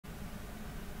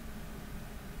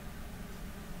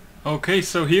Okay,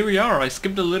 so here we are. I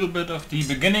skipped a little bit of the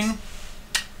beginning.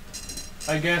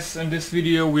 I guess in this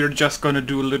video we're just gonna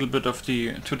do a little bit of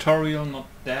the tutorial, not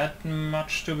that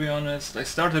much to be honest. I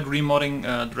started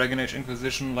remodding Dragon Age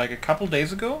Inquisition like a couple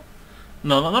days ago.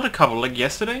 No, not a couple, like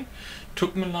yesterday.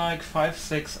 Took me like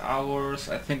 5-6 hours.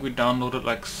 I think we downloaded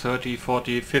like 30,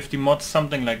 40, 50 mods,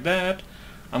 something like that.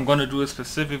 I'm gonna do a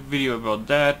specific video about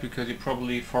that because you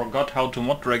probably forgot how to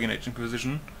mod Dragon Age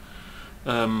Inquisition.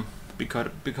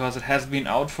 Because it has been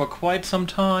out for quite some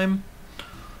time.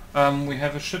 We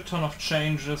have a shit ton of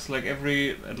changes, like at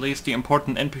least the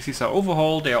important NPCs are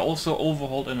overhauled. They are also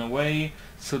overhauled in a way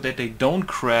so that they don't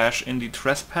crash in the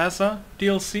Trespasser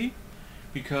DLC.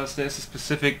 Because there's a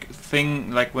specific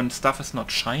thing, like when stuff is not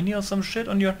shiny or some shit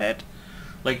on your head,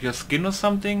 like your skin or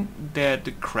something,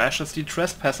 that crashes the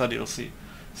Trespasser DLC.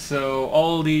 So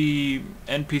all the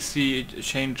NPC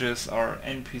changes are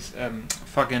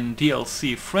fucking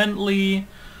DLC friendly.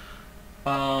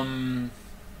 Yeah,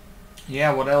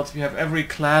 what else? We have every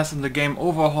class in the game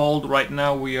overhauled. Right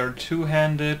now we are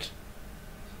two-handed.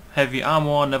 Heavy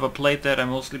armor, never played that. I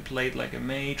mostly played like a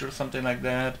mage or something like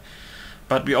that.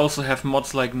 But we also have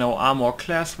mods like no armor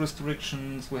class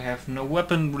restrictions. We have no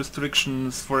weapon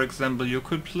restrictions. For example, you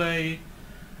could play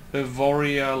a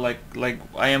warrior like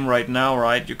I am right now,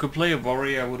 right? You could play a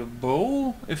warrior with a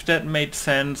bow, if that made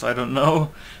sense, I don't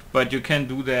know. But you can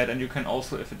do that, and you can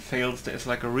also, if it fails, there's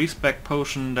like a respec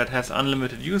potion that has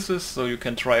unlimited uses, so you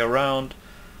can try around.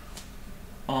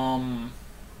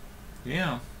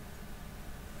 Yeah.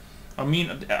 I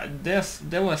mean,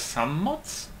 there were some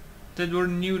mods that were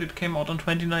new that came out in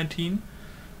 2019.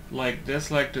 Like there's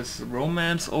like this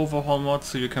romance overhaul mod,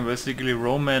 so you can basically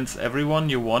romance everyone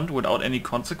you want without any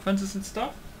consequences and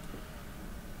stuff.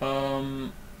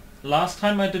 Last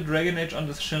time I did Dragon Age on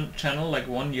this channel, like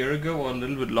 1 year ago or a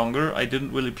little bit longer, I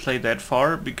didn't really play that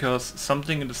far because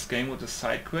something in this game with the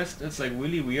side quest is like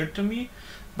really weird to me.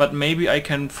 But maybe I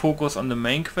can focus on the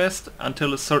main quest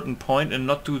until a certain point and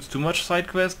not do too much side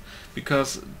quest,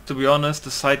 because to be honest,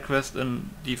 the side quest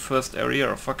in the first area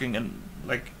are fucking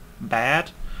like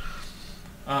bad.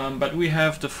 But we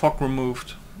have the fog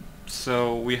removed,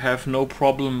 so we have no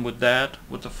problem with that,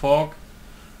 with the fog.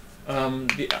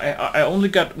 I only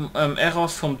got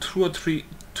errors from 2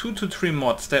 to 3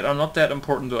 mods that are not that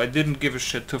important though. I didn't give a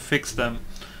shit to fix them.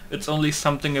 It's only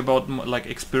something about like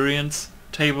experience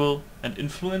table and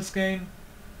influence gain,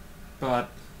 but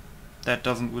that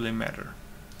doesn't really matter.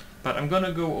 But I'm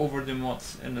gonna go over the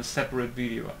mods in a separate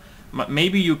video.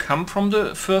 Maybe you come from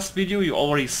the first video, you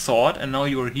already saw it and now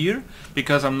you're here,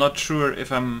 because I'm not sure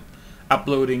if I'm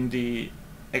uploading the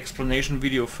explanation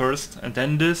video first and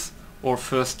then this, or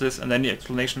first this and then the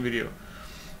explanation video.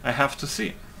 I have to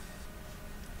see.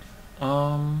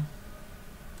 You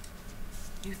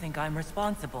think I'm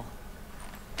responsible?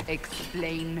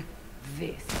 Explain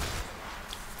this.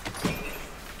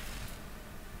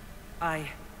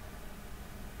 I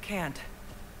can't.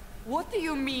 What do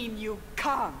you mean you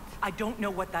can't? I don't know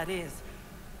what that is,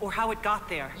 or how it got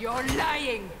there. You're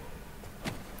lying!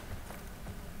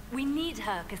 We need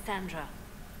her, Cassandra.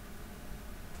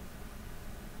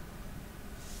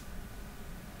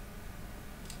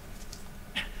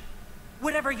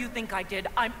 Whatever you think I did,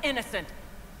 I'm innocent.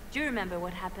 Do you remember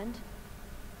what happened?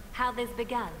 How this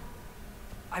began?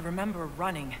 I remember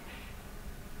running.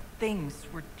 Things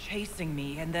were chasing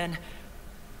me, and then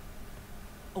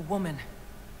a woman.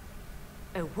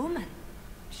 A woman?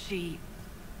 She...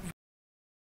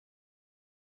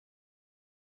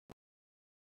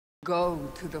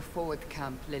 Go to the forward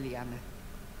camp, Liliana.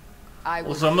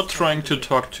 Also, I'm not trying to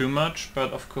talk too much,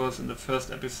 but of course in the first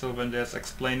episode when there's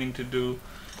explaining to do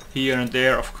here and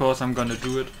there, of course I'm gonna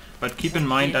do it. But keep in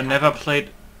mind, I never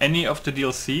played any of the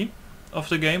DLC of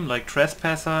the game, like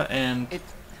Trespasser and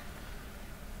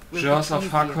Jaws of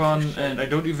Hakon, and I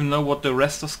don't even know what the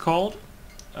rest is called.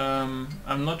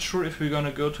 I'm not sure if we're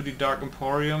gonna go to the Dark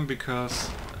Emporium, because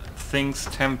things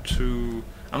tend to,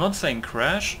 I'm not saying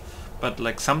crash, but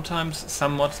like sometimes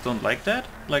some mods don't like that.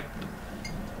 Like,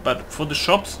 but for the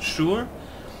shops, sure,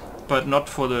 but not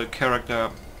for the character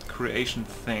creation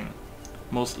thing.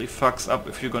 Mostly fucks up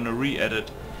if you're gonna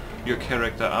re-edit your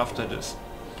character after this.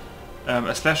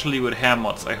 Especially with hair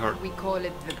mods, I heard. We call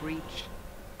it the Breach.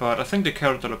 But I think the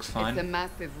character looks fine. It's a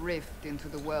massive rift into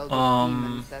the world of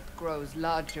demons that grows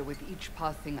larger with each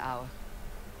passing hour.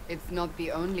 It's not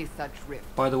the only such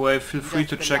rift. By the way, feel free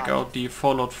to check out the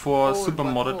Fallout 4 super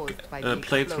modded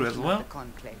playthrough as well.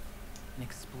 An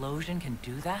explosion can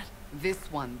do that?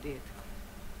 This one did.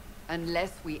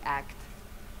 Unless we act,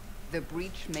 the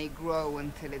breach may grow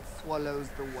until it swallows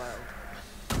the world.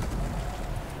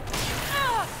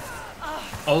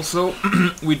 Also,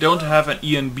 we don't have an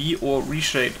ENB or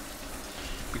reshade,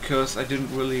 because I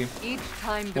didn't really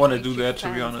want to do that,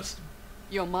 to be honest.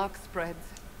 Your mark spreads,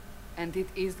 and it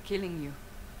is killing you.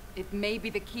 It may be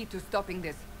the key to stopping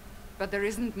this, but there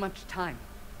isn't much time.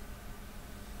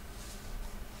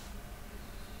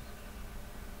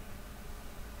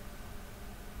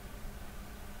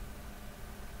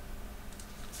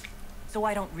 So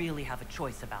I don't really have a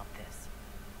choice about this.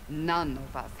 None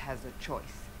of us has a choice.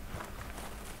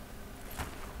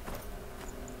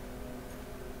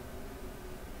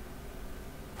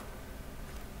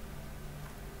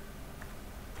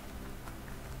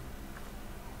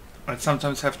 I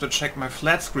sometimes have to check my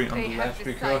flat screen on the left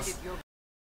because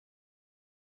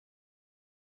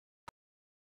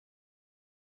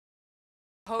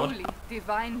Holy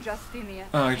divine Justinia,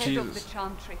 oh, head Jesus. of the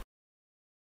chantry.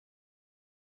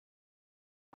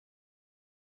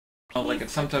 Oh, like it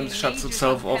sometimes shuts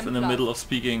itself off in the middle of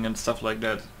speaking and stuff like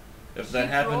that. If that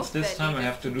happens this time, I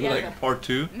have to do like part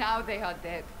 2. Now they are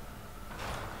dead.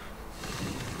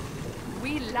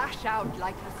 We lash out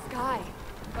like the sky,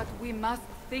 but we must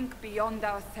think beyond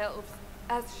ourselves,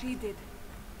 as she did.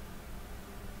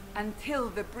 Until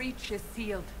the breach is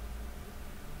sealed.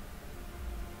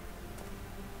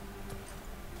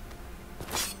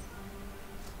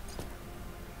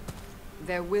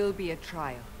 There will be a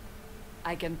trial.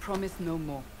 I can promise no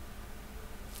more.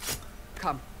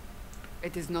 Come.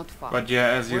 It is not far. But yeah,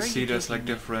 as you see, there's like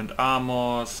different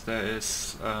armors, there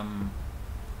is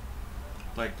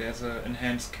like there's a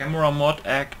enhanced camera mod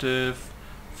active,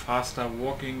 faster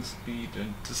walking speed,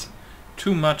 and just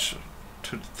too much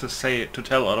to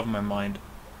tell out of my mind.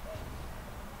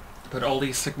 But all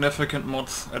these significant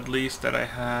mods, at least that I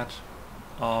had,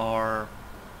 are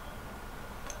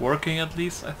working, at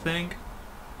least I think.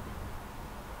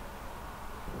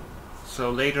 So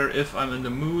later, if I'm in the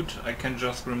mood, I can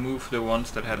just remove the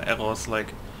ones that had errors,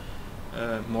 like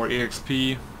more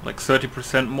EXP, like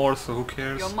 30% more, so who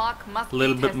cares? Your mark must A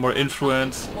little be bit more tested on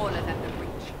influence. something smaller than the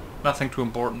breach. Nothing too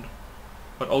important.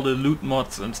 But all the loot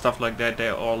mods and stuff like that, they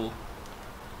all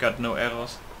got no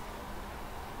errors.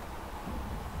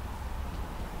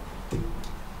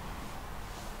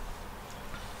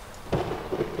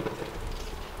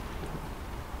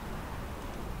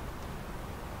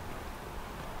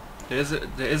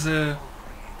 There is a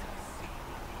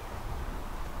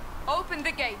Open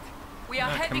the gate. We are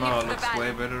heading camera into the looks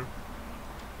way valley. better.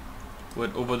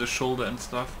 With over the shoulder and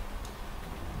stuff.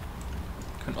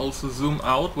 Can also zoom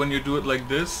out when you do it like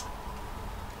this.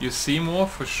 You see more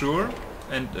for sure,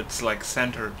 and it's like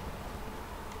centered.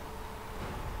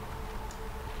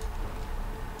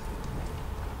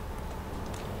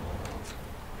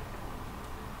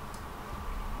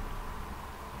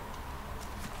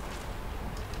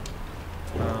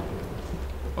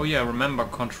 Oh yeah, remember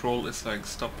control is like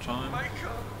stop time.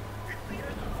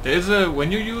 There is a,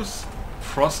 when you use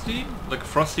Frosty, like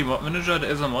Frosty Mod Manager, there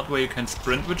is a mod where you can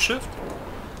sprint with shift.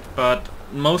 But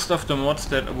most of the mods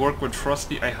that work with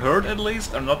Frosty, I heard at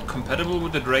least, are not compatible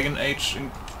with the Dragon Age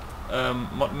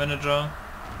Mod Manager.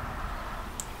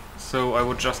 So I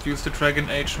would just use the Dragon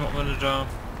Age Mod Manager,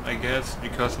 I guess,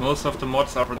 because most of the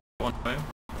mods are one way.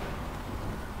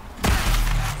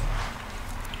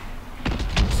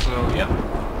 So yeah.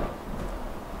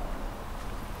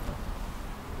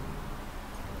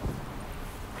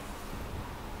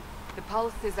 The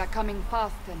pulses are coming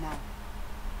faster now.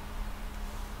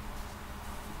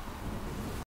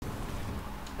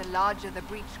 The larger the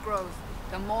breach grows,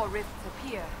 the more rifts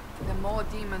appear, the more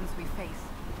demons we face.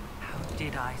 How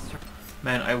did I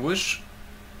Man, I wish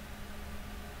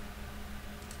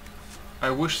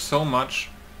so much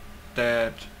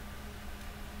that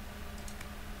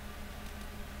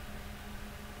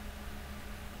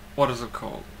what is it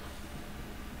called?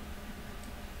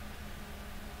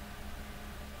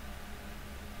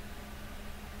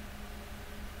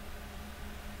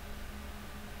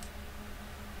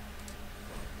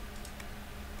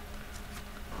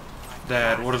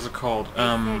 That, what is it called?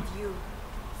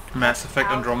 Mass Effect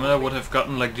Andromeda would have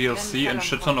gotten like DLC and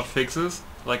shit ton of fixes,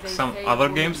 like some other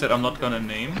games that I'm not gonna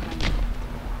name.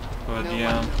 But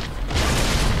yeah.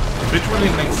 It literally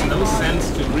makes no sense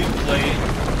to replay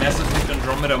Mass Effect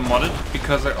Andromeda modded,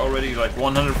 because I already like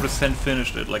 100%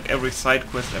 finished it, like every side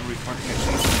quest, every fucking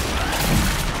achievement.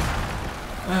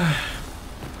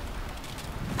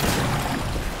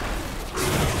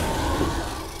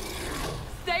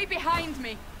 Stay behind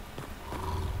me!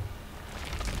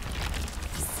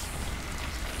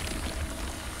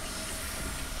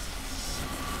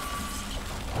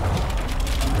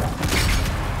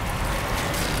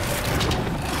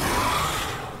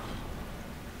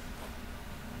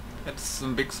 It's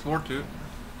some big sport, dude.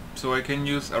 So I can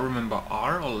use, I remember,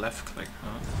 R or left click,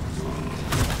 huh?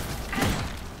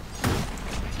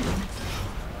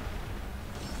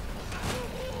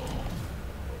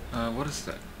 What is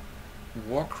that?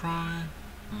 Warcry,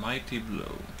 Mighty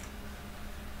Blow.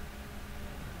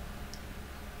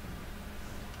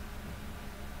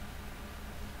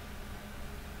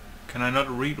 Can I not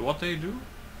read what they do?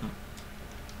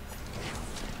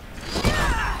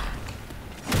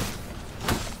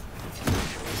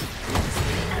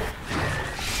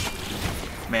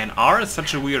 Man, R is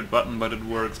such a weird button, but it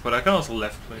works. But I can also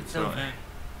left click, so eh.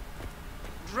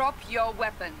 Drop your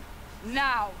weapon.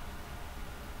 Now!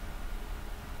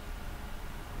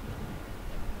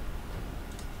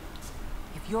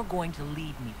 If you're going to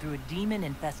lead me through a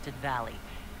demon-infested valley,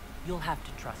 you'll have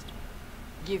to trust me.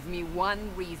 Give me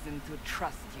one reason to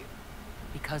trust you.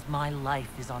 Because my life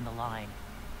is on the line.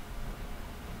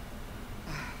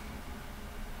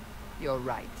 You're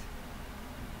right.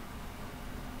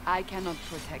 I cannot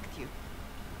protect you.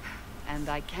 And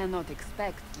I cannot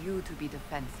expect you to be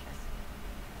defenseless.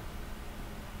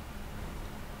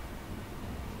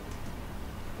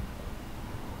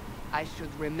 I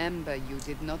should remember you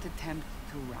did not attempt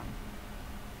to run.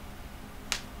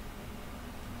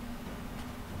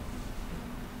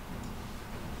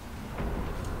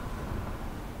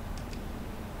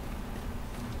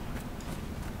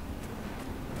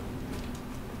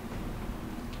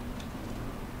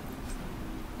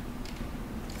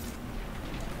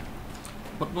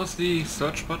 What was the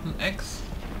search button? X?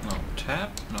 No. Tab?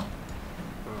 No.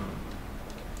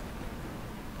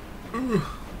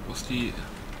 Was the...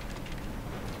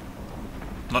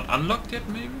 not unlocked yet,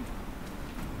 maybe?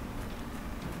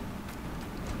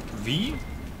 V?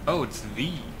 Oh, it's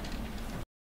V.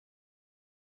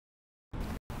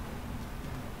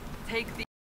 Take the...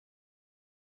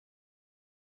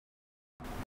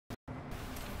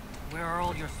 Where are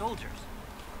all your soldiers?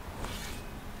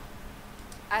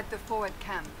 At the forward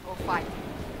camp, or fighting.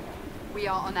 We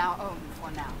are on our own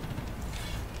for now.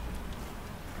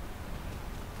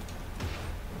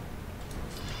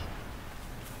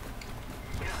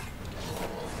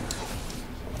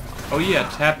 Oh yeah,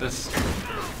 tab is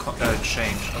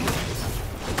changed.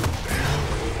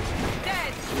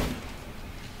 Dead!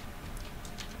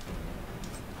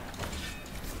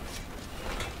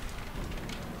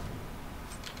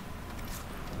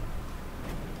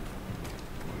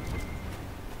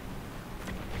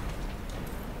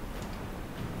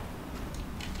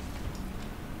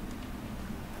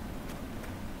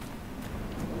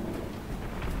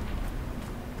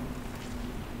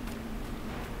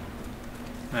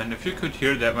 Man, if you could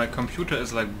hear that, my computer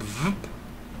is like bvp,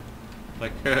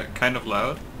 like kind of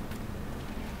loud.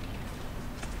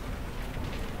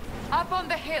 Up on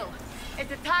the hill. It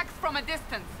attacks from a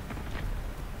distance.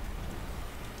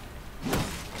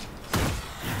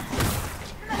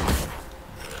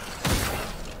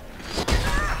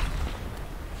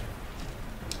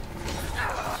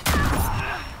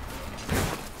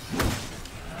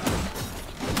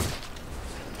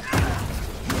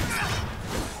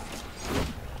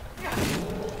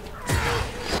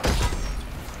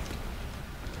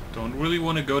 Don't really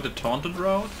want to go the taunted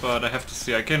route, but I have to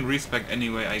see. I can respec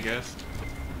anyway, I guess.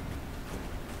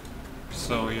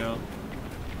 So yeah.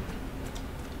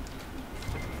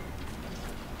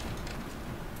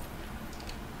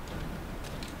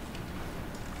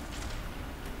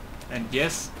 And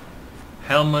yes,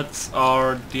 helmets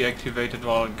are deactivated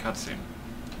while in cutscene.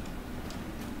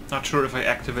 Not sure if I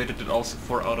activated it also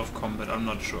for out of combat, I'm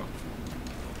not sure.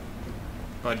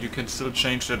 But you can still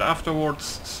change that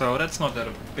afterwards, so that's not that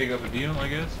big of a deal, I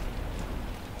guess.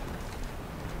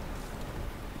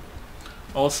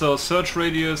 Also, search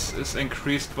radius is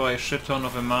increased by a shit ton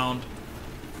of amount,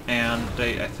 and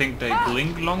I think they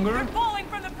blink longer, They're falling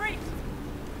from the breach!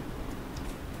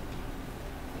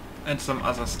 and some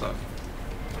other stuff.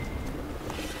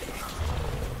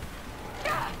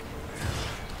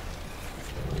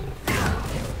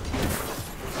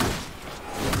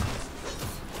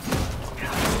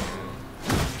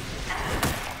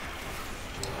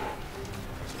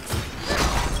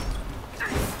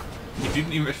 He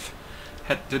didn't even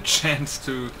had the chance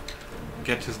to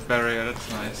get his barrier, that's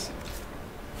nice.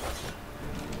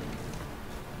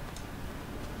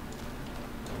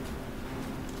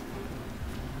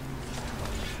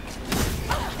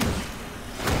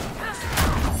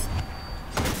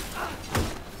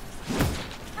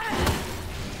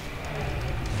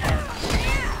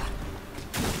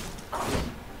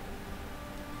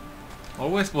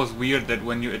 Always was weird that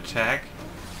when you attack,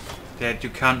 that you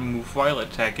can't move while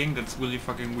attacking. That's really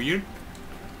fucking weird.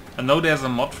 I know there's a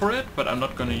mod for it, but I'm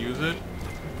not gonna use it.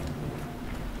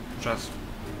 Just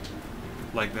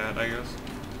like that, I guess.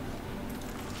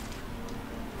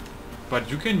 But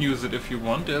you can use it if you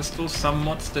want. There's still some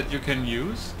mods that you can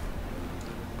use,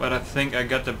 but I think I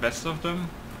got the best of them.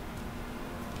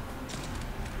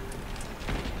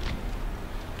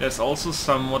 There's also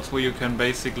some mods where you can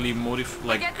basically modify,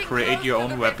 like create your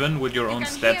own weapon with your own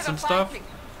stats and stuff.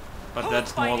 But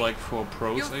that's more like for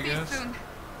pros, I guess. Soon.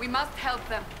 We must help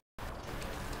them.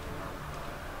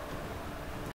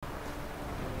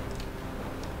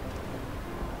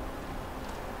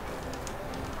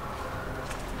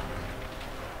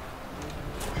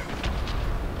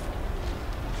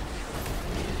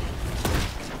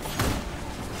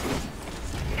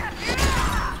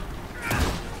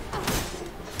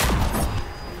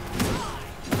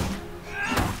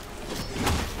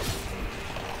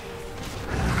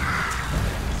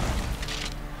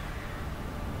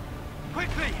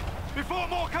 Before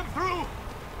more come through!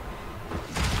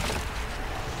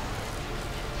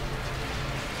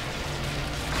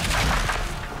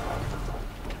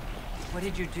 What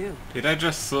did you do? Did I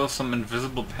just saw some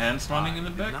invisible pants running in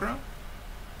the background?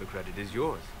 The credit is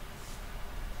yours.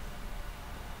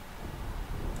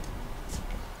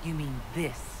 You mean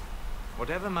this?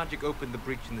 Whatever magic opened the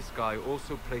breach in the sky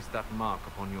also placed that mark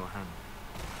upon your hand.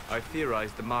 I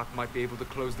theorized the mark might be able to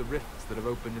close the rifts that have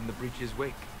opened in the breach's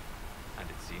wake. And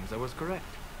it seems I was correct.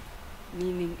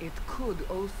 Meaning it could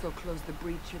also close the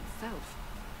breach itself.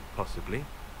 Possibly.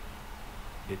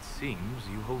 It seems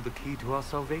you hold the key to our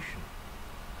salvation.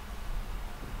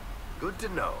 Good to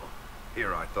know.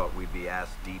 Here I thought we'd be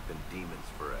ass deep in demons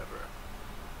forever.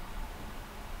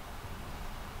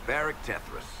 Varric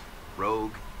Tethras,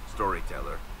 rogue,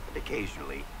 storyteller, and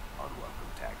occasionally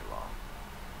unwelcome tag-along.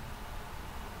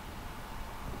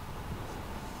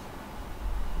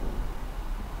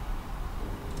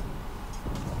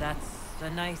 That's a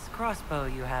nice crossbow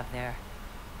you have there.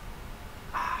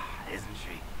 Ah, isn't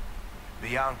she?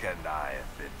 Bianca and I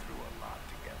have been through a lot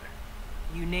together.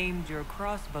 You named your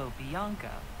crossbow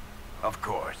Bianca. Of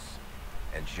course.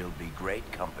 And she'll be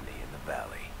great company in the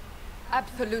valley.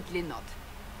 Absolutely not.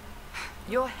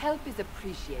 Your help is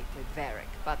appreciated, Varric,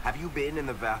 but... Have you been in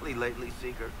the valley lately,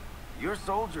 Seeker? Your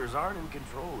soldiers aren't in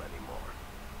control anymore.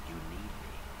 You need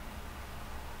me.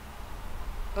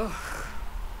 Ugh.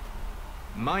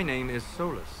 My name is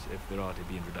Solus, if there are to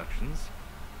be introductions.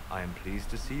 I am pleased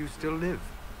to see you still live.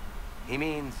 He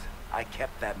means I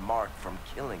kept that mark from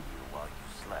killing you while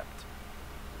you slept.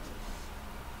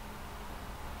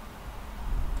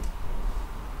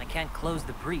 I can't close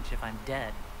the breach if I'm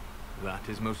dead. That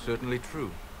is most certainly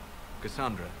true.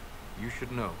 Cassandra, you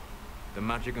should know. The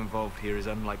magic involved here is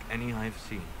unlike any I have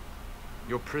seen.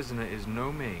 Your prisoner is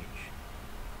no mage.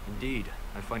 Indeed,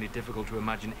 I find it difficult to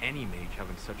imagine any mage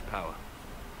having such power.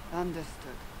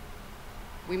 Understood.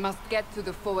 We must get to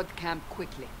the forward camp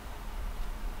quickly.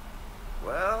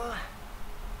 Well...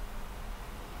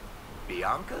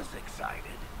 Bianca's excited.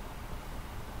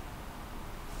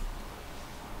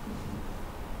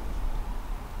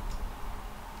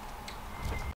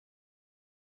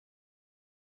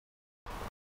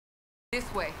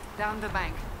 This way, down the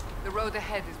bank. The road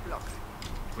ahead is blocked.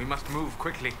 We must move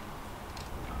quickly.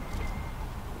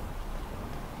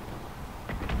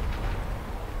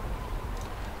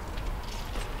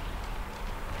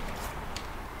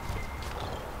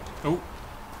 Oh.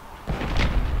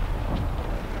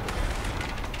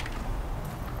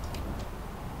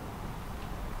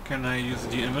 Can I use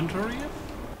the inventory yet?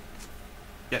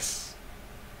 Yes.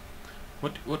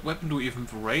 What weapon do we even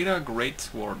have? Radar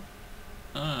Greatsword.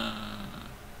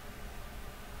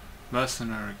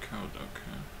 Mercenary code,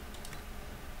 okay.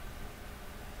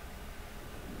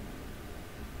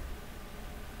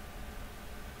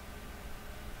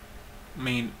 I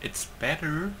mean, it's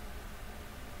better.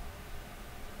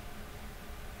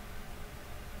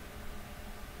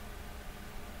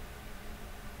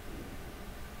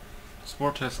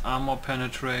 Sword has armor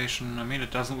penetration. I mean,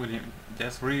 it doesn't really...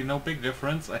 There's really no big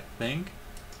difference, I think.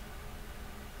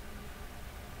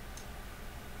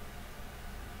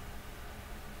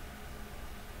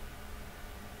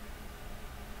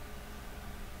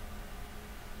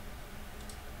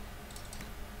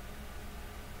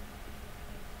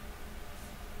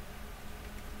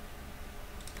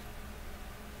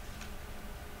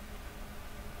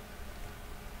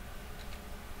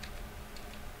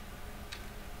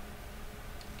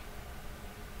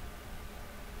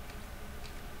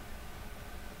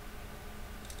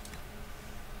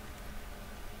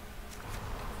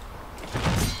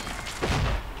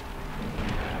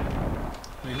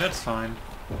 That's fine.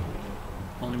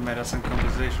 Only matters in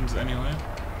conversations anyway.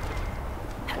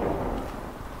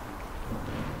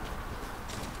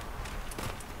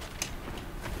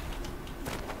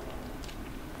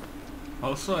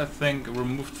 Also, I think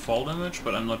removed fall damage,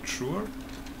 but I'm not sure.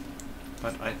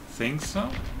 But I think so.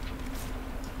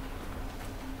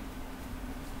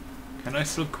 Can I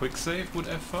still quick save with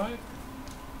F5?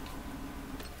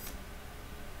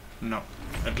 No,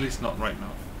 at least not right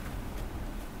now.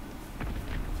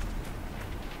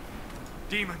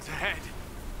 Demons ahead!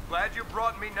 Glad you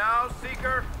brought me now,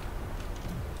 Seeker?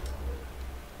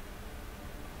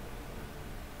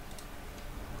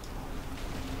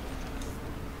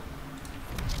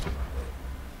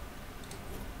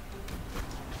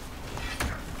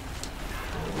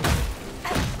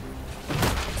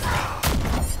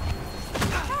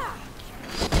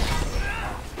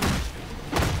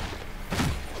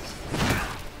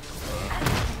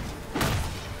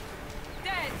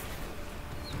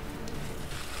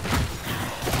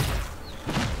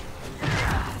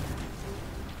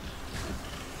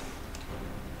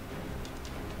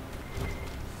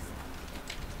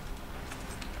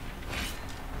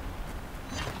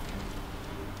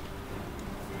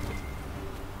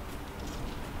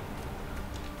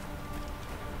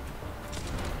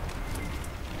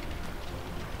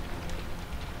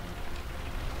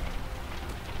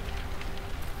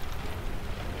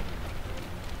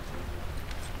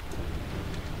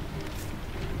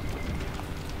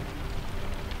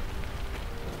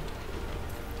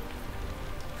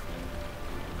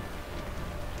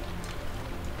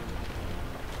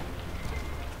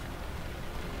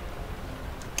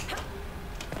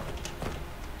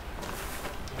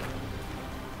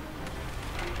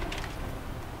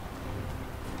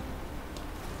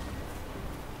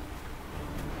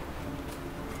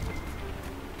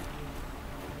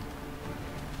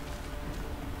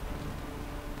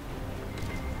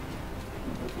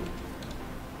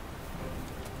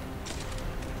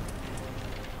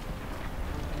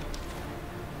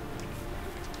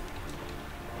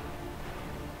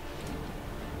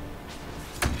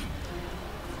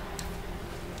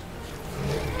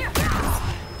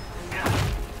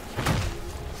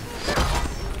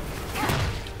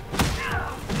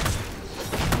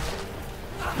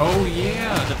 Oh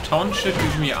yeah, the taunt should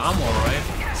give me armor,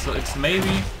 right? So it's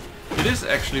maybe... It is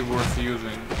actually worth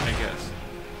using, I guess.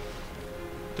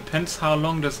 Depends how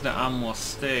long does the armor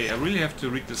stay. I really have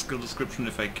to read the skill description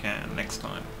if I can, next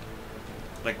time.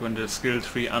 Like when the skill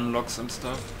tree unlocks and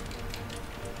stuff.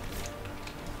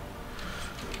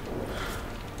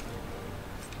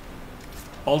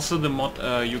 Also the mod,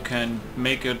 you can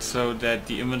make it so that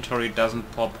the inventory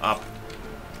doesn't pop up.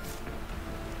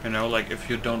 You know, like if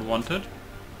you don't want it.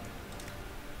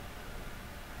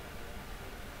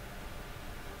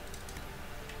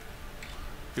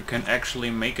 You can actually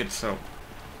make it so.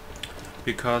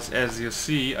 Because as you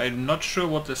see, I'm not sure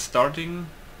what the starting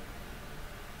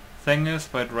thing is,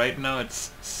 but right now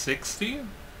it's 60.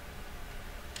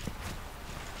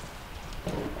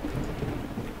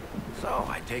 So,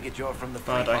 I take it you're from the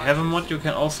But I have a mod, you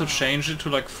can also change it to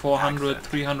like 400, Accent.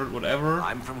 300, whatever.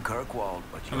 I'm from Kirkwall,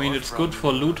 but I mean, you're it's from good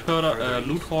for loot further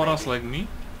loot east, hoarders maybe? like me.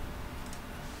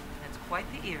 That's quite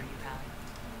the ear you have.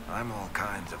 I'm all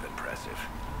kinds of impressive.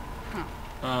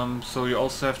 So you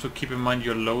also have to keep in mind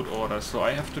your load order. So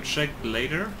I have to check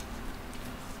later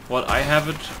what I have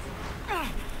it.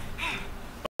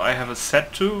 I have a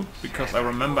set to, because I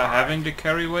remember having the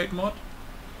carry weight mod,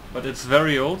 but it's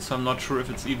very old, so I'm not sure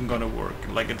if it's even gonna work.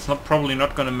 Like, it's probably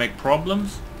not gonna make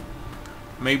problems.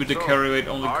 Maybe the So, carry weight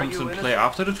only are comes you in play innocent?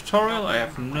 after the tutorial. I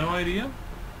have no idea,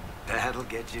 That'll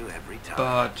get you every time.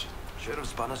 but Should have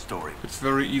spun a story. it's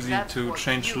very easy That's to what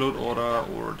change you load would order have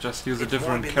or just use a It's more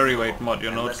different carry weight believable mod. You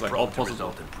and know, less it's like prone all to possible.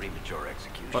 result in premature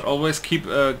execution. But always keep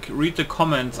read the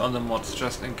comments on the mods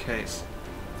just in case.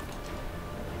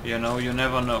 You know, you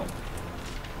never know.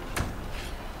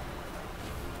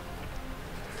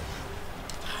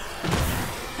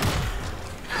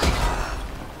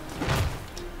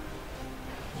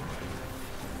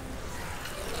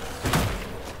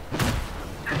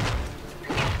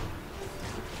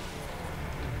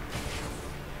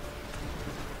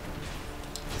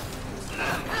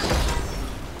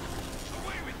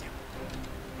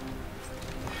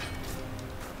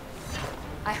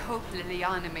 I hope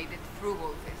Liliana made it through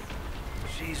all this.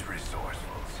 She's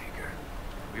resourceful, Seeker.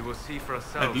 We will see for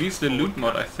ourselves. At least the before we loot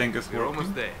mod, come. I think, is We're almost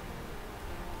working. there.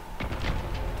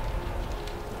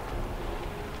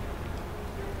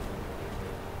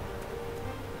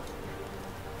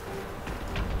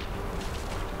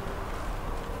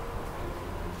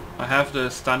 I have the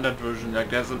standard version. Like,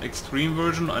 there's an extreme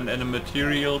version and then a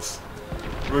materials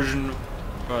version,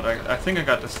 but I think I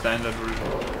got the standard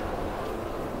version.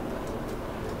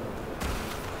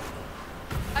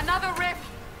 Another rift!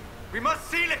 We must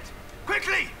seal it!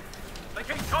 Quickly! They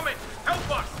can come in! Help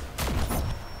us!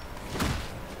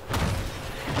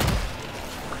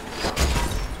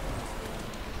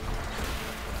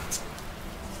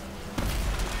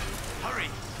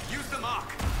 mark.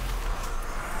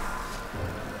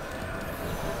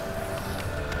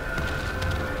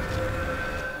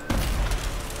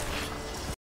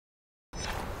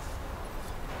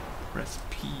 Press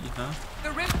P, huh?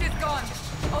 The rift is gone.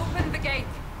 Open the gate.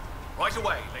 Right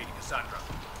away, Lady Cassandra.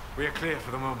 We are clear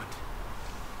for the moment.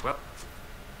 Well,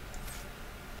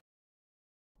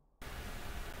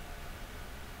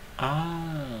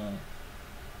 Oh.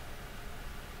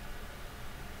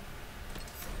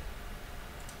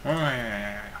 Oh,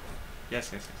 yeah.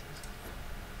 Yes.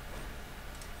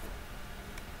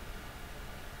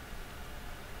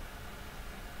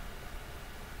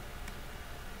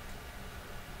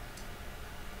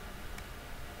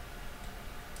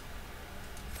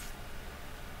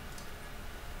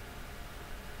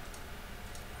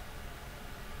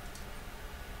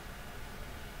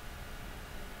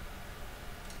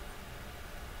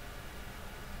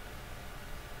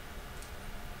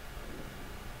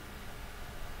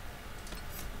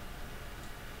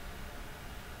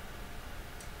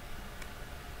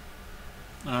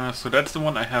 So that's the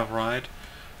one I have, right?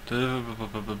 Blah, blah,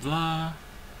 blah, blah, blah.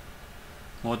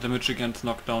 More damage against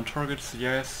knockdown targets,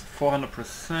 yes.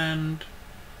 400%.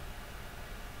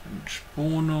 Damage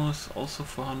bonus, also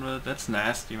 400. That's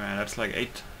nasty, man. That's like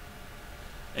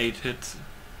 8 hits.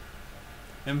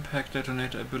 Impact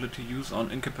detonator ability use on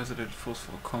incapacitated foes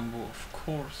for a combo, of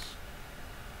course.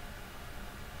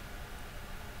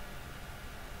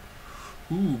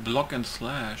 Ooh, block and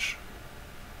slash.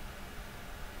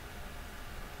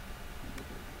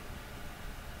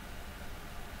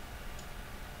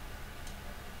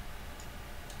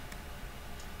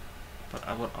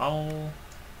 But what I'll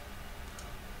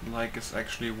like is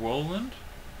actually Whirlwind.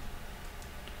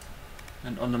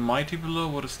 And on the Mighty below,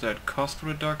 what is that? Cost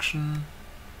reduction.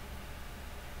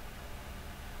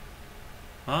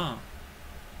 Ah.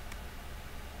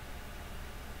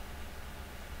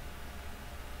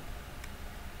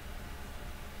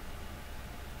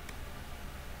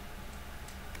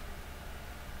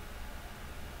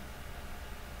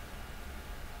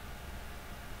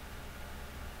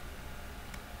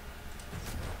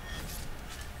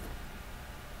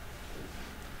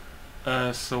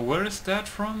 So where is that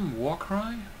from?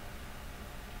 Warcry?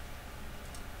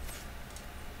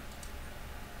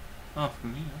 Ah,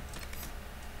 from here.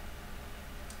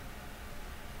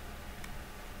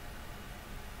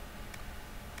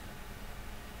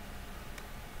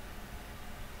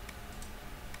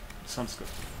 Sounds good.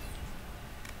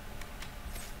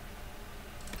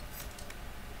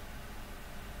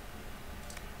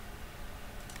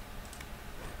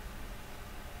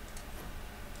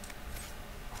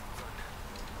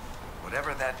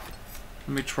 Whatever that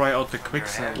Let me try out the quick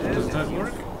save. Does that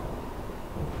work?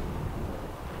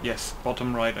 Yes,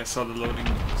 bottom right, I saw the loading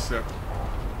circle.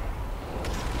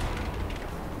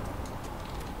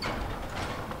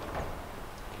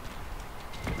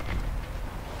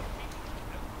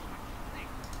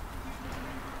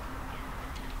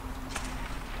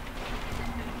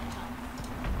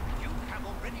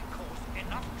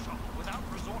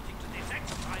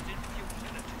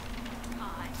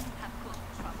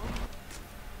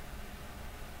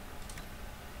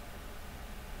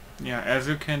 Yeah, as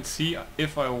you can see,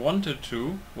 if I wanted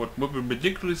to, what would be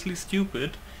ridiculously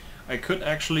stupid, I could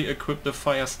actually equip the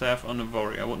fire staff on a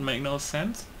warrior. Would make no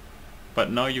sense,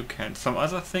 but now you can. Some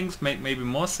other things make maybe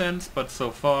more sense, but so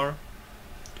far,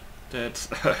 that's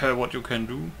what you can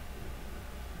do.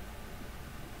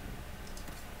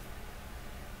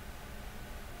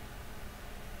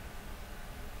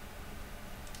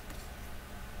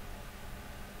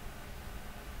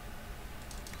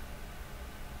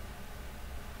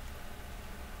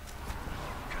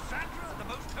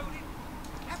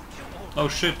 Oh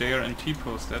shit, they are in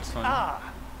T-post, that's fine.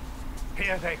 Ah,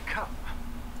 here they come.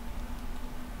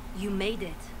 You made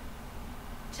it.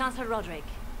 Chancellor Roderick.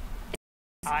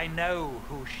 I know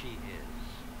who she is.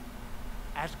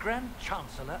 As Grand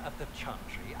Chancellor of the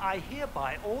Chantry, I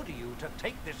hereby order you to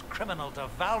take this criminal to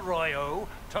Val Royeaux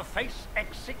to face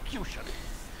execution.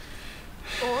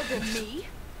 Order me?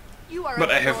 You are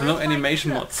But I have no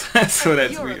animation mods, so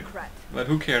that's weird. But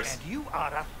who cares? And you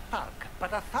are a thug,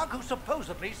 but a thug who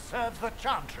supposedly serves the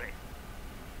Chantry.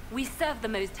 We serve the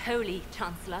most holy,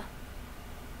 Chancellor.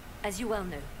 As you well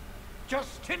know.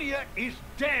 Justinia is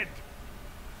dead.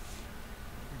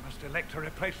 We must elect a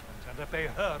replacement and obey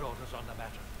her orders on the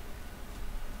matter.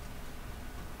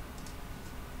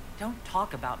 Don't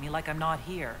talk about me like I'm not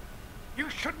here. You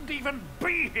shouldn't even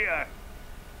be here!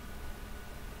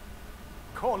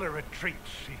 Call a retreat,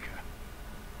 Seeker.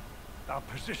 Our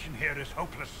position here is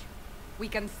hopeless. We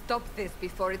can stop this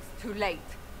before it's too late.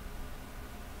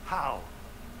 How?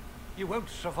 You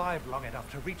won't survive long enough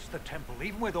to reach the temple,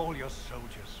 even with all your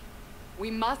soldiers.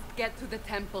 We must get to the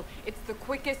temple. It's the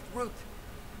quickest route.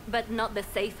 But not the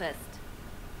safest.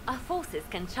 Our forces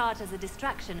can charge as a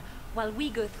distraction while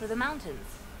we go through the mountains.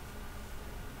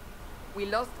 We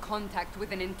lost contact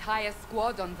with an entire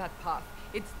squad on that path.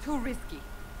 It's too risky.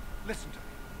 Listen to me.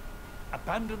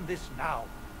 Abandon this now,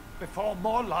 before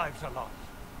more lives are lost.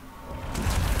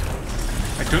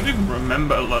 I don't even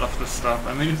remember a lot of this stuff.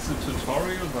 I mean, it's a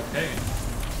tutorial, but hey.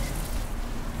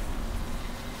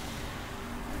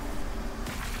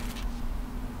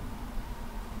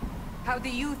 How do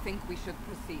you think we should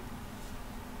proceed?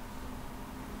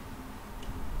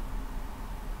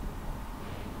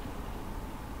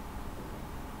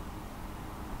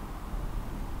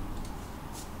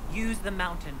 Use the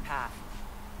mountain path.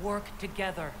 Work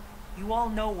together. You all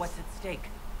know what's at stake.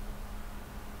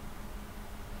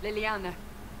 Liliana,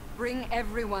 bring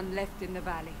everyone left in the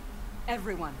valley.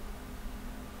 Everyone.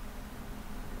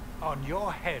 On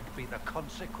your head be the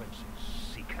consequences,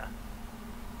 Seeker.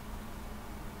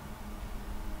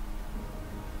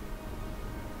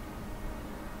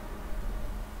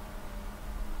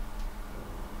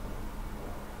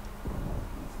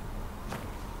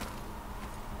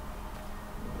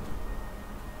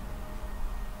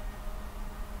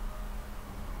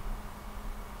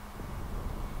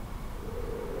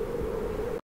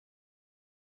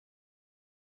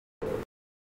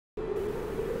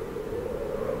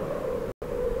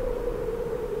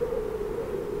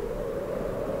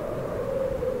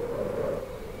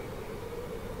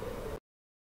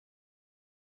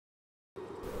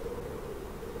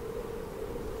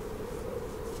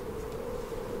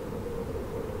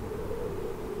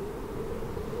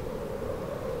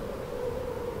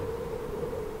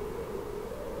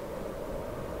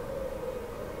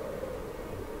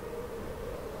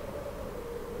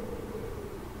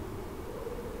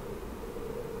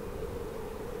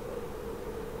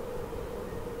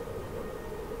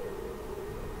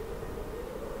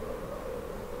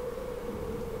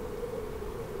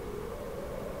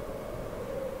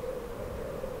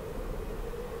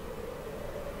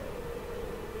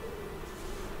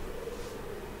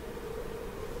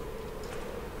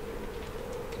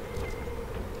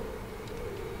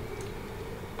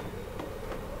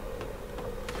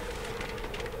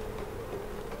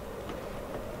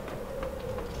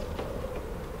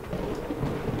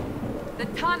 The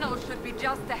tunnel should be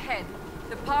just ahead.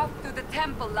 The path to the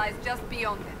temple lies just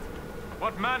beyond it.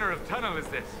 What manner of tunnel is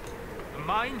this? A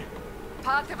mine?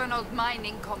 Part of an old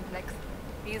mining complex.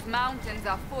 These mountains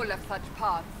are full of such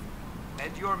paths.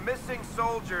 And your missing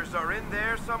soldiers are in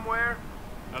there somewhere?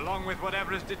 Along with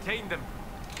whatever has detained them.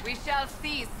 We shall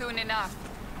see soon enough.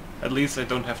 At least I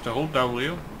don't have to hold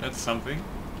W. That's something.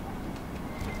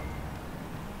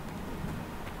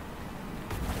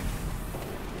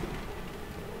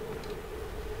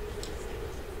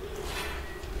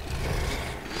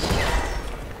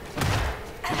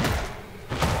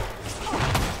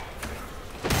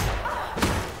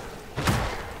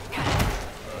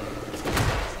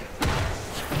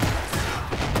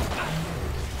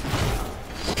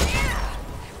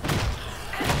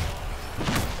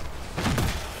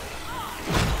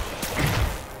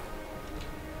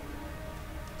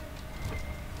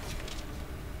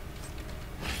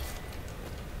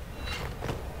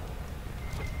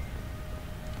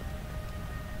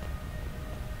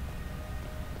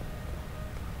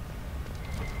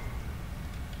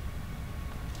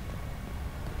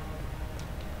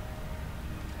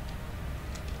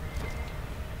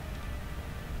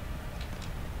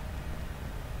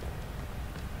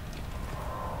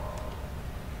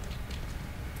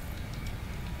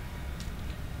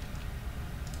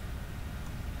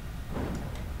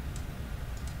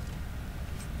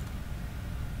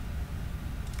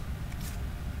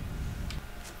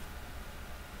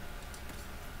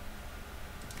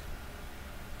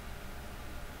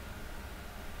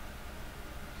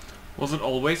 Was it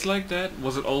always like that?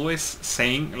 Was it always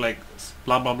saying like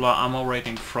blah blah blah ammo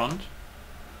rating front?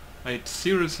 I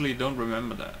seriously don't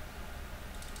remember that.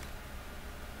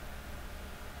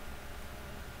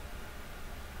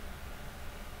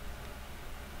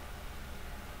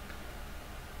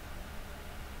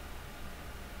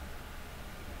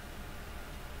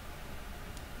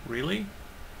 Really?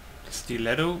 The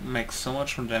stiletto makes so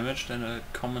much more damage than a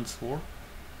common sword?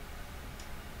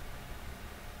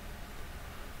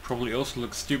 Probably also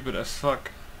looks stupid as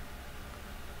fuck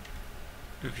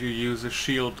if you use a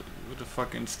shield with a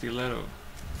fucking stiletto.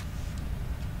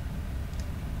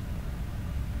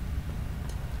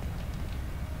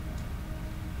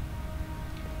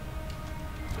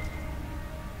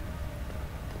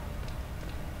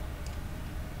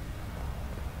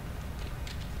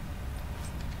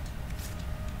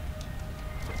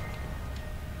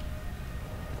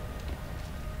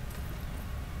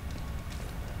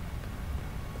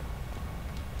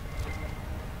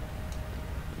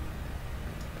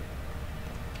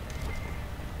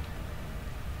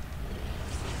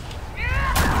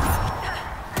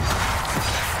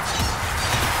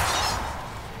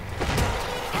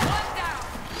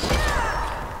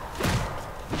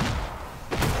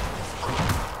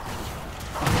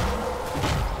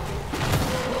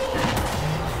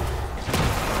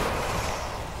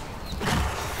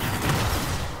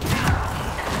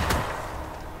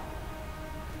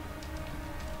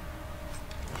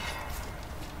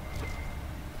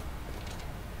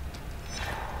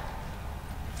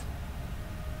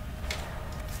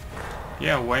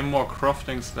 Yeah, way more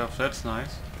crafting stuff, that's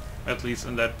nice. At least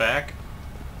in that bag.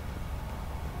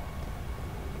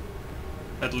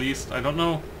 At least, I don't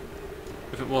know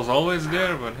if it was always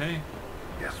there, but hey.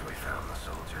 Guess we found the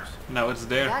soldiers. Now it's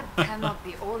there. That cannot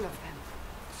be all of them.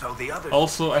 So the others...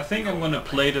 Also, I think I'm gonna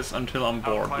play this until I'm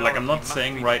bored. Like, I'm not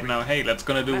saying right now, hey, let's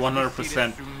gonna do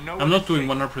 100%. I'm not doing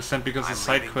 100% because the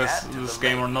side quests in this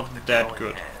game are not that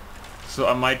good. So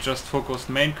I might just focus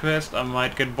main quest, I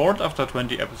might get bored after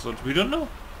 20 episodes, we don't know.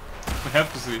 We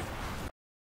have to see.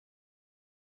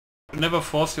 Never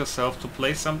force yourself to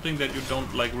play something that you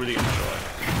don't like really enjoy.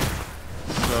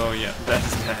 So yeah,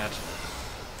 that's that.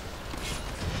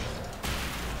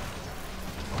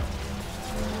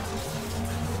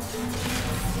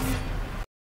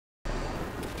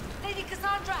 Lady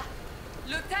Cassandra!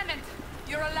 Lieutenant,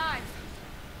 you're alive!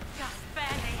 Just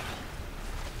barely.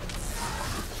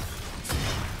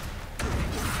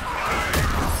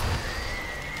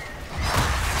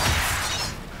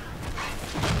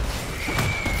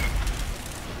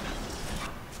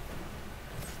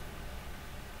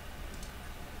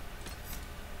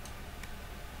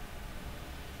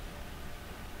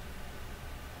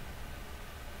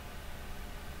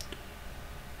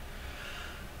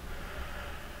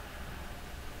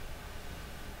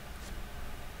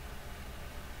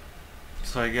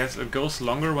 So I guess it goes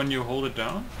longer when you hold it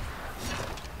down?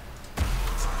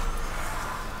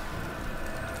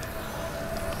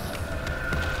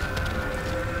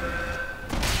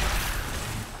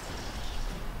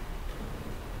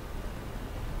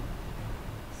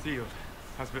 Sealed,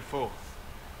 as before.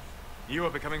 You are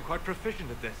becoming quite proficient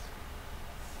at this.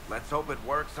 Let's hope it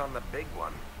works on the big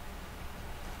one.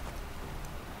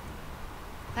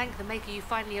 Thank the Maker you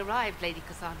finally arrived, Lady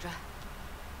Cassandra.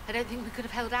 I don't think we could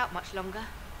have held out much longer.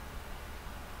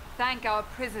 Thank our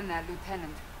prisoner,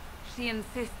 Lieutenant. She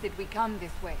insisted we come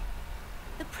this way.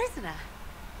 The prisoner?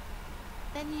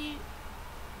 Then you...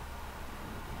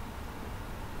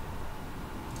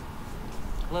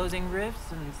 Closing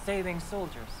rifts and saving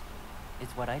soldiers is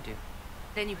what I do.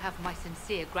 Then you have my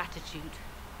sincere gratitude.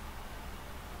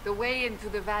 The way into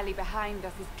the valley behind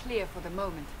us is clear for the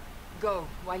moment. Go,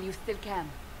 while you still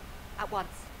can. At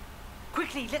once.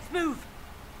 Quickly, let's move!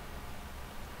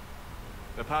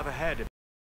 The path ahead is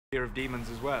fear of demons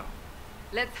as well.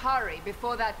 Let's hurry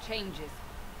before that changes.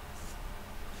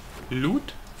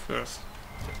 Loot first.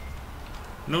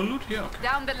 No loot here? Okay.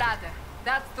 Down the ladder.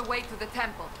 That's the way to the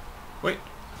temple. Wait.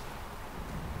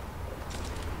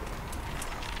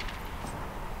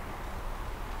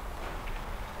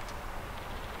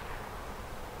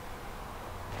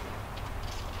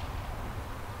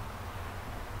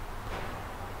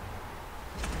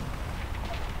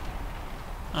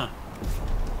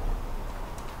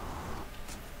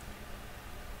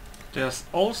 There's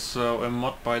also a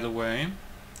mod, by the way,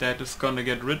 that is gonna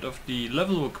get rid of the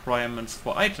level requirements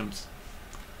for items.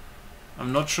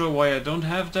 I'm not sure why I don't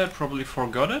have that, probably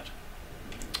forgot it.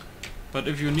 But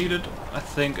if you need it, I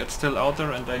think it's still out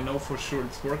there, and I know for sure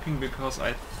it's working because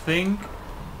I think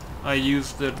I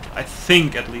used it, I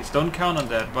think at least, don't count on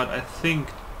that, but I think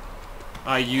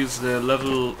I used the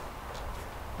level,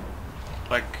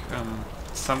 like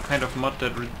some kind of mod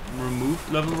that removed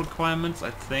level requirements,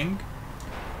 I think.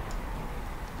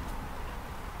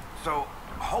 So,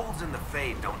 holes in the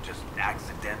Fade don't just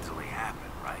accidentally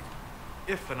happen, right?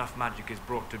 If enough magic is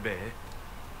brought to bear,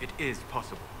 it is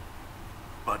possible.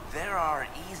 But there are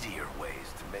easier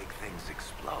ways to make things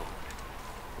explode.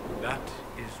 That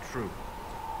is true.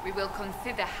 We will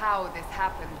consider how this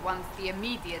happened once the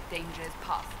immediate danger is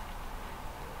past.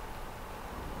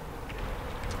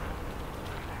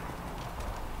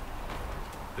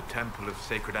 The Temple of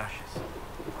Sacred Ashes.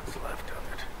 What's left of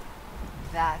it?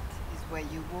 That is where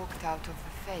you walked out of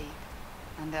the Fade,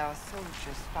 and our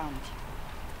soldiers found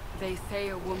you. They say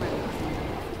a woman was in the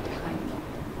lift behind you.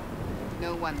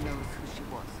 No one knows who she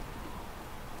was.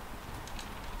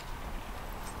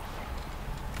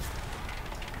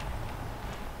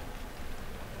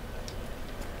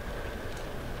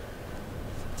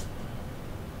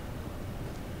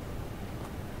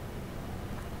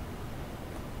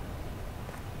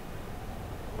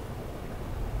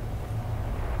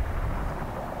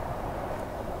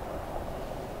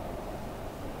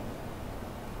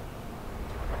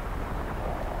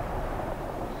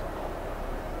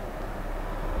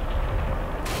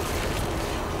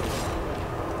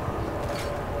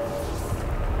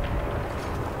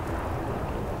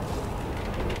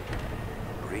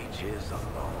 Is a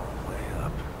long way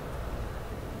up.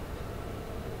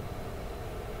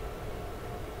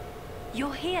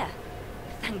 You're here.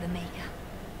 Thank the Maker.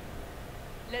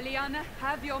 Liliana,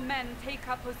 have your men take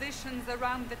up positions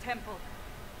around the temple.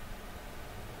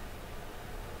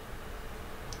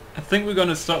 I think we're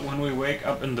gonna stop when we wake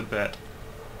up in the bed.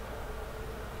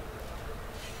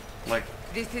 Like,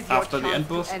 This is your after the end chance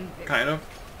to boss, end this. kind of.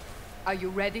 Are you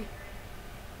ready?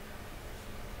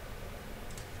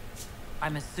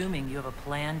 I'm assuming you have a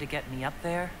plan to get me up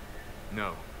there?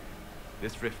 No.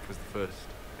 This rift was the first,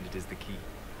 and it is the key.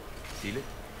 Seal it,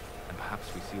 and perhaps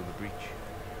we seal the breach.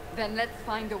 Then let's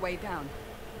find a way down.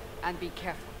 And be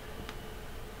careful.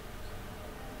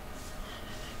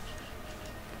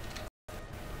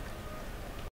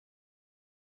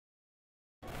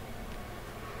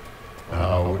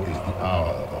 Now is the hour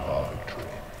of our victory.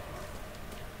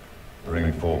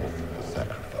 Bring forth the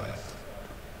sacrifice.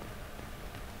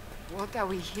 What are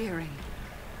we hearing?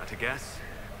 At a guess,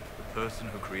 the person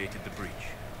who created the breach.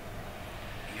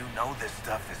 You know this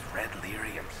stuff is red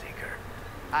lyrium, Seeker.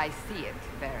 I see it,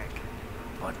 Varric.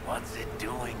 But what's it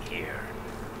doing here?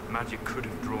 Magic could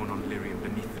have drawn on lyrium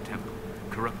beneath the temple,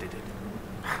 corrupted it.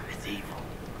 It's evil.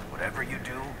 Whatever you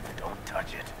do, don't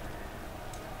touch it.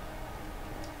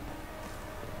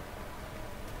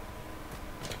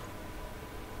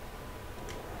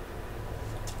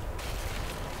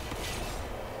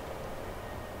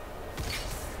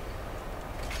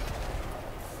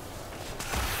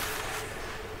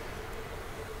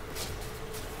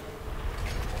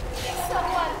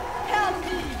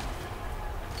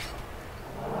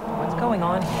 What's going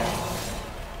on here?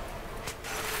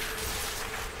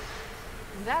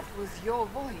 That was your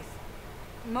voice.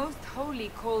 Most Holy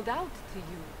called out to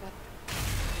you, but...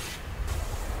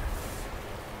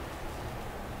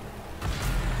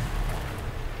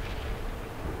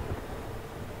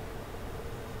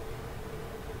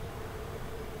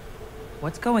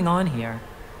 What's going on here?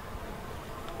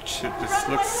 Shit, this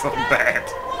looks so bad.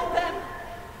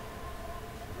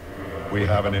 We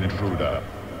have an intruder.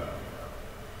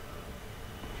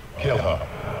 Kill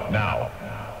her, now.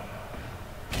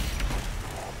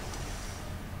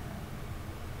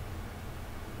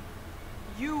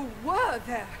 You were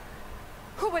there!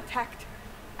 Who attacked?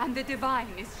 And the Divine,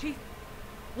 is she...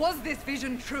 Was this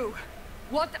vision true?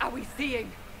 What are we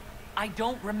seeing? I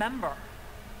don't remember.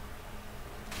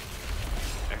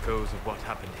 Echoes of what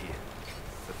happened here.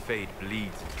 The fade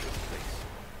bleeds into this place.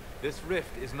 This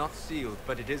rift is not sealed,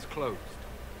 but it is closed,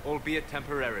 albeit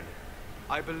temporarily.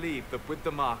 I believe that with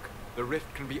the mark, the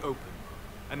rift can be opened,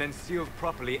 and then sealed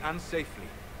properly and safely.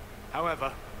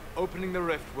 However, opening the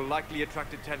rift will likely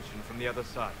attract attention from the other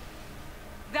side.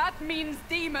 That means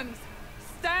demons!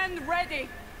 Stand ready!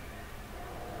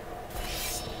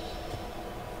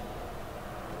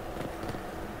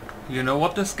 You know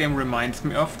what this game reminds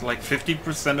me of? Like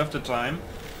 50% of the time,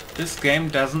 this game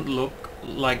doesn't look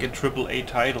like a AAA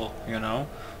title, you know?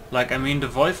 Like, I mean, the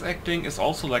voice acting is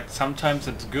also like, sometimes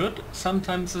it's good,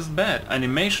 sometimes it's bad.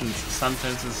 Animations,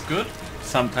 sometimes it's good,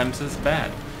 sometimes it's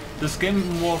bad. This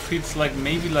game more feels like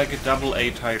maybe like a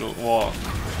AA title, or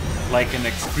like an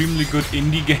extremely good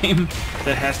indie game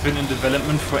that has been in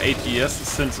development for 8 years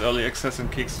since early access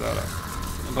and Kickstarter.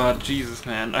 But Jesus,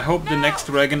 man, I hope the next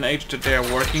Dragon Age that they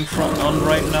are working on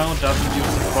right now doesn't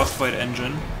use the Frostbite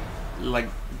engine. Like,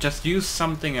 just use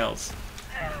something else.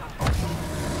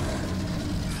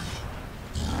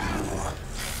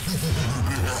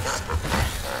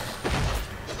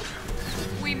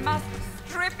 We must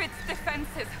strip its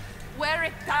defenses, wear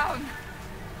it down.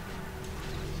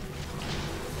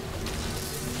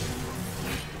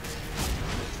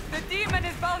 The demon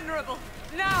is vulnerable,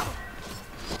 now!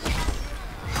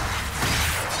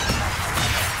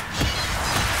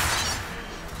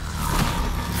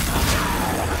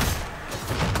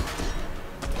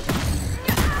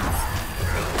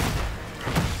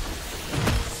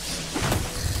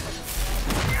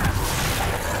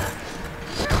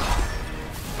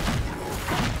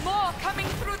 More coming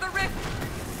through the rift!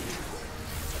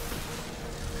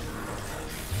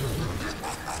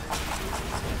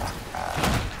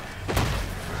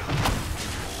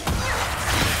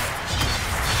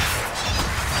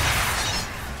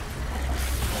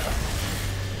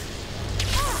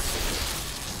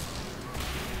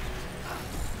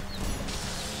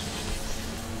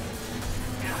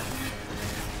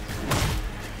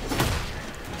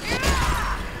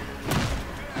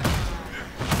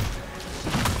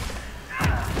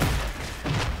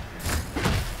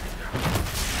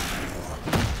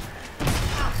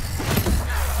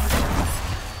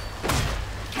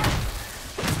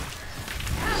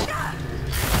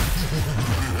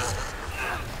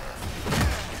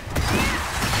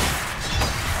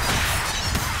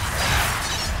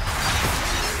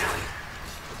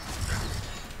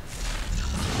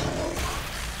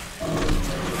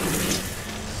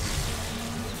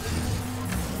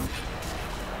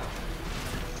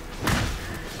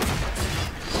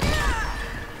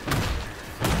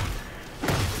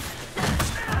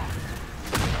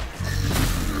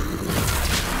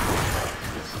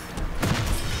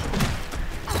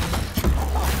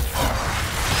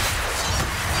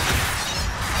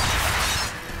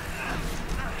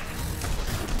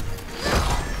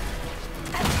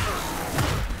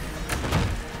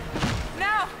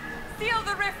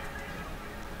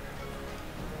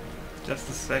 Just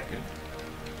a second.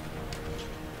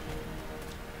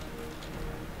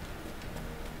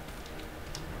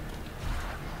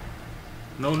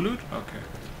 No loot? Okay.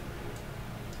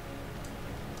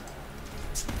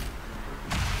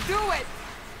 Do it!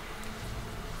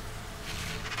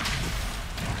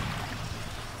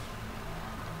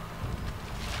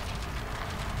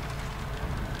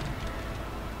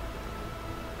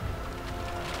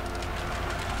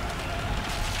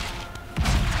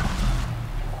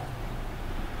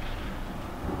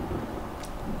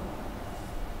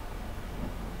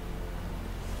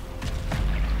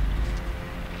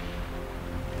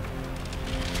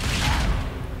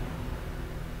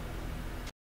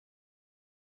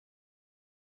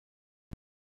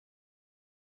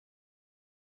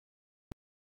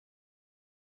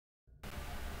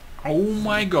 Oh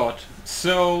my god.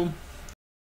 So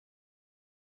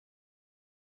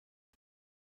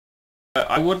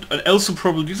I would also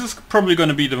probably, this is probably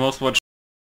gonna be the most watched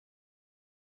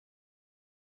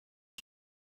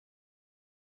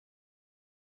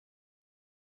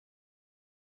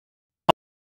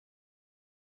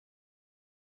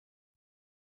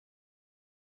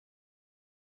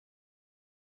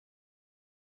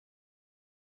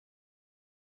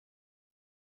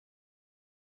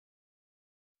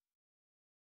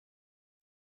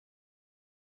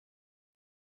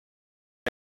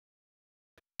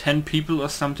 10 people or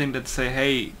something that say,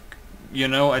 hey, you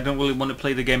know, I don't really want to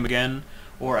play the game again,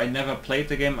 or I never played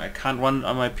the game, I can't run it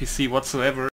on my PC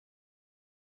whatsoever.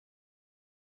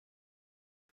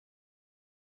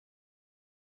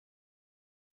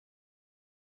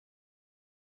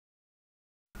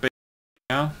 But,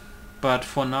 yeah, but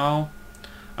for now,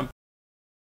 I'm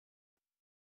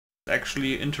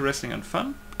actually interesting and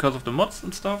fun because of the mods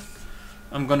and stuff.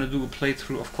 I'm gonna do a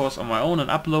playthrough, of course, on my own and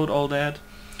upload all that.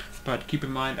 But keep in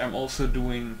mind, I'm also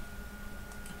doing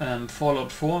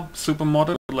Fallout 4 super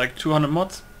modded, like 200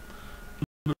 mods.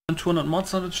 200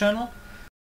 mods on the channel.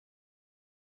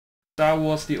 Star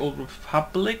Wars The Old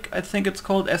Republic, I think it's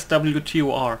called,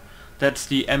 SWTOR. That's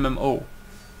the MMO.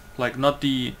 Like, not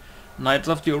the Knights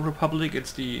of the Old Republic,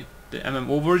 it's the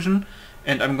MMO version.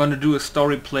 And I'm gonna do a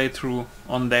story playthrough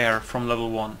on there from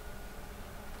level 1.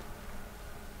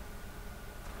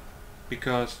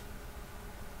 Because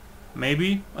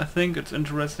maybe, I think it's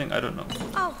interesting, I don't know.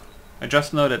 Oh, I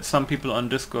just know that some people on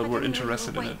Discord were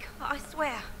interested in it. I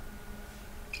swear.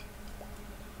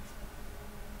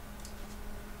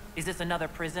 Is this another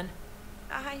prison?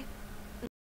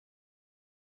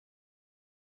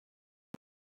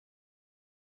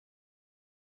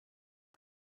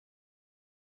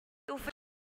 Your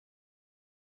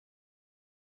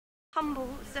humble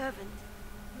servant.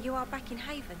 You are back in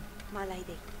Haven, my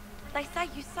lady. They say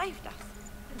you saved us.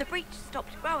 The breach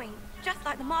stopped growing, just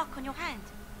like the mark on your hand.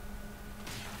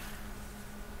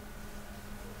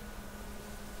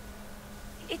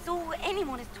 It's all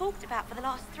anyone has talked about for the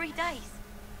last 3 days.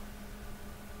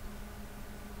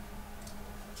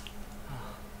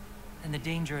 And the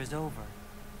danger is over.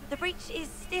 The breach is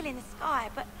still in the sky,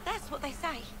 but that's what they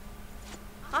say.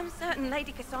 I'm certain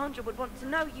Lady Cassandra would want to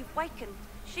know you've wakened.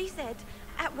 She said,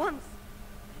 at once.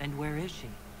 And where is she?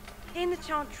 In the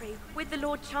Chantry, with the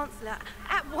Lord Chancellor.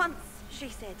 At once, she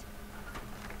said.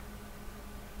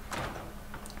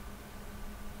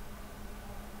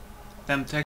 Them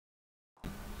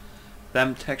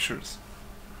textures.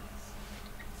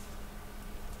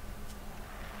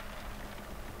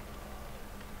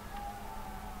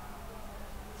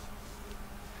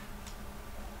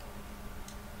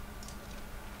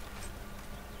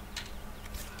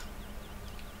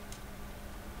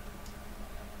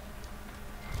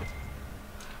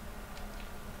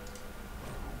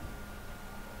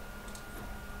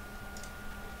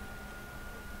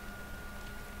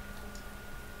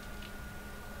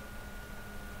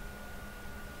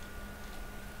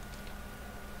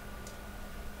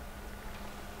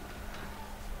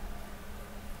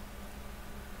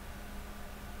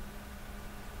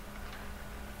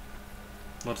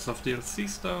 Lots of DLC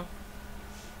stuff.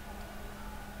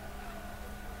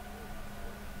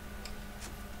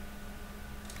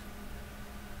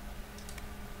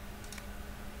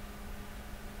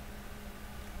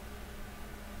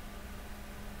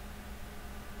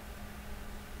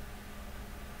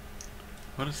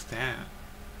 What is that?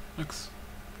 Looks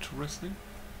interesting.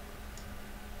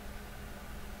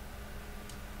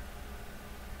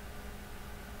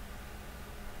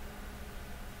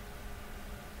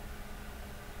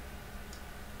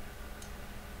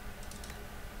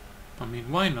 I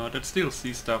mean, why not? It's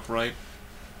DLC stuff, right?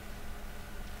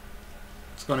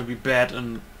 It's gonna be bad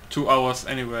in 2 hours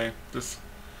anyway. This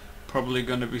probably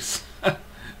gonna be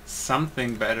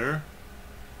something better.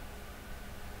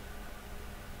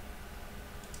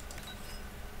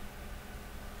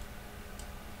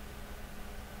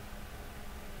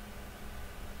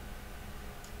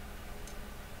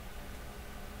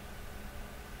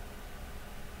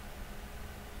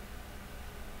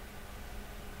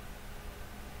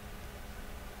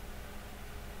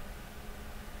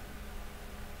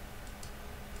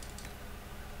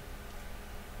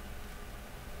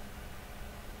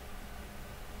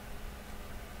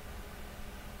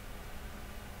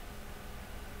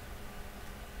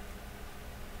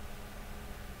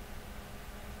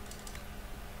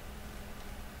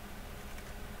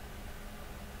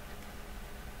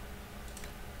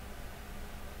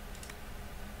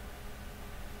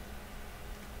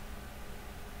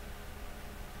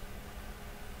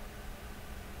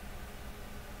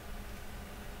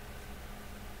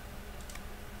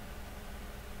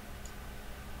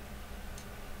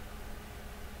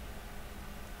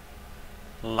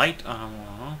 Light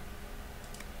armor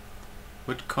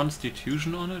with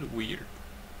constitution on it? Weird.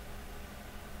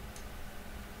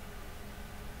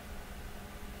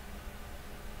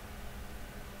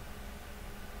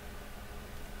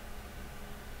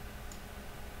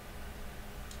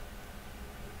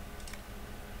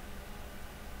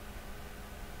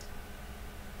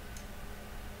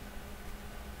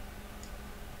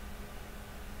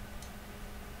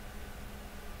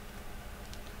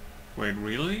 Wait,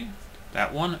 really?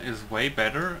 That one is way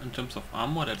better in terms of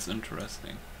armor? That's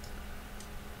interesting.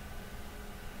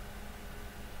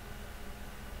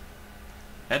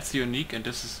 That's unique and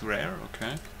this is rare?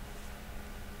 Okay.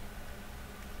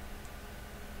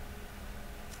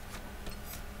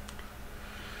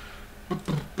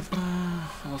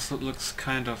 Also it looks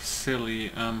kind of silly.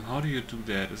 How do you do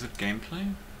that? Is it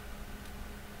gameplay?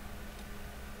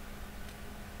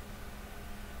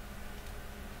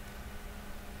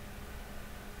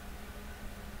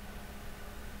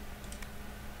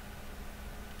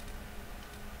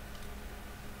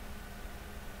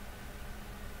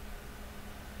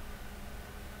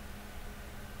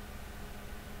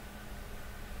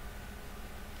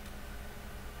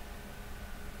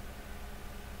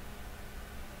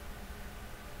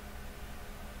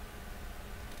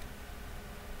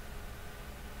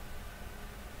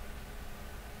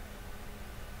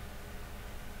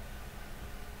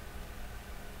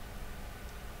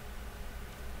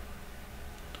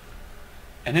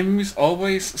 Enemies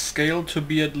always scale to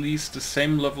be at least the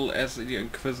same level as the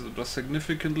Inquisitor.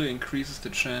 Significantly increases the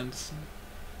chance.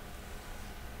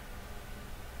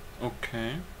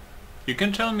 Okay. You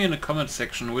can tell me in the comment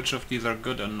section which of these are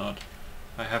good or not.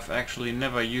 I have actually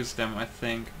never used them, I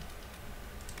think.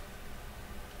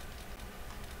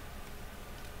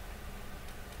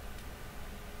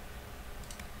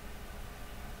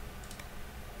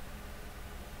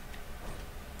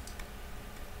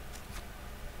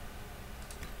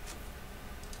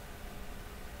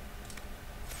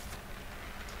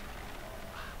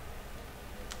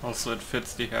 Also it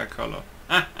fits the hair color.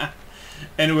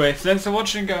 Anyway, thanks for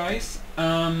watching, guys.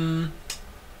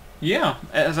 Yeah,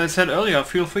 as I said earlier,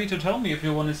 feel free to tell me if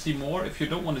you want to see more, if you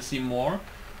don't want to see more.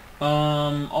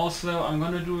 Also, I'm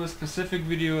gonna do a specific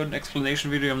video, an explanation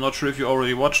video. I'm not sure if you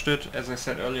already watched it. As I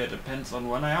said earlier, it depends on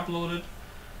when I upload it.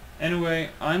 Anyway,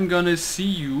 I'm gonna see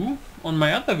you on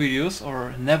my other videos,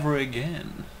 or never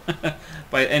again.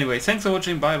 But anyway, thanks for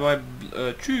watching. Bye bye.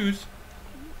 Tschüss.